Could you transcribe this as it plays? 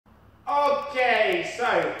Okay,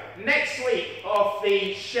 so next week off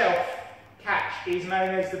the shelf catch is known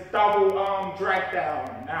as the double arm drag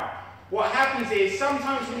down. Now, what happens is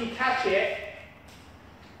sometimes when you catch it,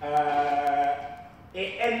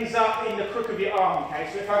 it ends up in the crook of your arm, okay?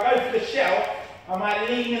 So if I go for the shelf, I might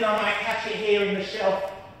lean and I might catch it here in the shelf,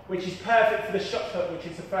 which is perfect for the shot put, which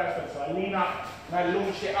is the first one. So I lean up and I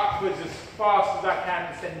launch it upwards as fast as I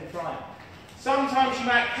can and send it flying. Sometimes you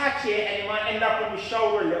might catch it and it might end up on your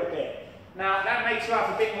shoulder a little bit. Now that makes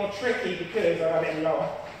life a bit more tricky because I'm a bit lower.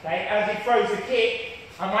 Okay? As he throws the kick,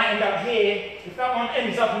 I might end up here. If that one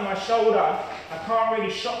ends up on my shoulder, I can't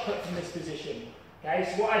really shot put from this position.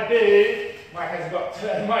 Okay? So what I do, Mike's got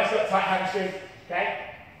tight hamstring. Okay?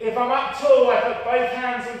 If I'm up tall, I put both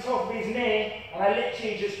hands on top of his knee and I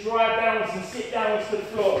literally just drive downwards and sit downwards to the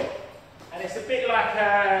floor. And it's a bit like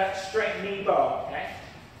a straight knee bar. Okay?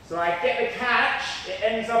 So I get the catch, it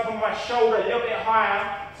ends up on my shoulder a little bit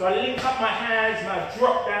higher, so I link up my hands and I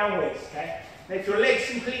drop downwards, okay? Now if your leg's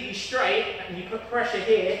completely straight and you put pressure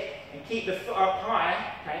here and keep the foot up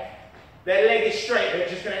high, okay? Their leg is straight, they're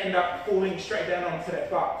just going to end up falling straight down onto their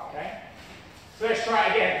butt, okay? So let's try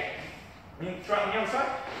it again. Try it on the other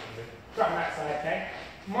side? Try it on that side, okay?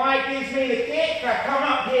 Mike gives me the kick, I come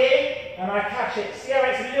up here and I catch it. See how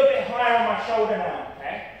it's a little bit higher on my shoulder now,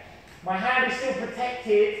 okay? My hand is still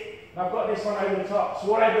protected, and I've got this one over the top. So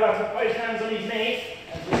what I do, I put both hands on his knee,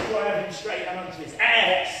 and just drive him straight down onto his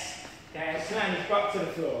ass. Okay, and slam his butt to the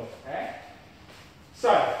floor. Okay?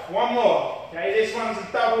 So, one more. Okay, this one's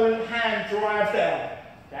a double hand drive down.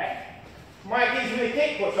 Okay? Mike gives me the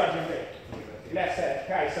kick, what side do you do? Left side.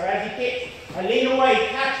 Okay, so as he kicks, I lean away,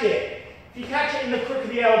 catch it. If you catch it in the crook of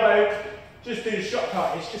the elbow, just do the shot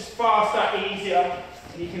cut. It's just faster, easier,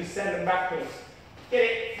 and you can send them backwards. Get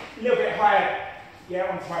it a little bit higher, yeah,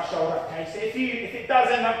 onto my shoulder, okay? So if it does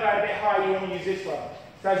end up going a bit higher, you want to use this one.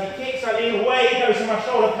 So as he kicks, I lean away, he goes to my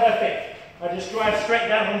shoulder, perfect. I just drive straight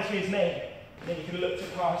down onto his knee. And then you can look to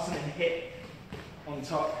pass and then hit on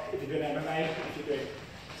top if you're doing MMA, if you're doing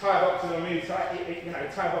Thai boxing or Muay Thai, you know,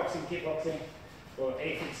 Thai boxing, kickboxing, or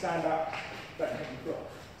anything stand up, don't hit the floor.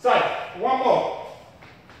 So, one more.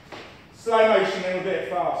 Slow motion, and we'll do it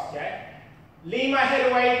fast, okay? Lean my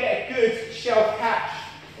head away, get a good shelf catch.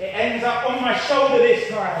 It ends up on my shoulder this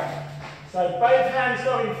time. So both hands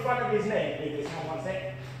go in front of his knee. Leave this hand one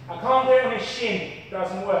sec. I can't do it on his shin,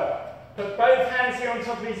 doesn't work. Put both hands here on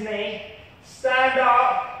top of his knee. Stand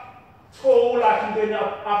up, tall like I'm doing the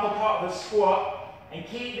upper part of a squat. And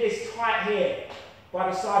keep this tight here by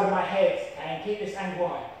the side of my head. And keep this angle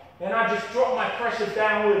high. Then I just drop my pressure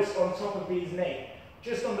downwards on top of his knee.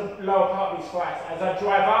 Just on the lower part of his thighs. As I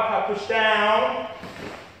drive up, I push down,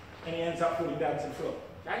 and he ends up falling down to the floor.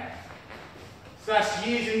 Okay? So that's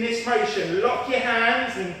using this motion. Lock your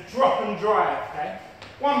hands and drop and drive. Okay?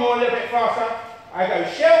 One more, a little bit faster. I go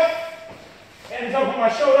shelf, ends up on my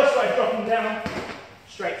shoulder, so I drop him down,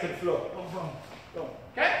 straight to the floor. Boom, boom, boom.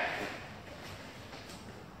 Okay?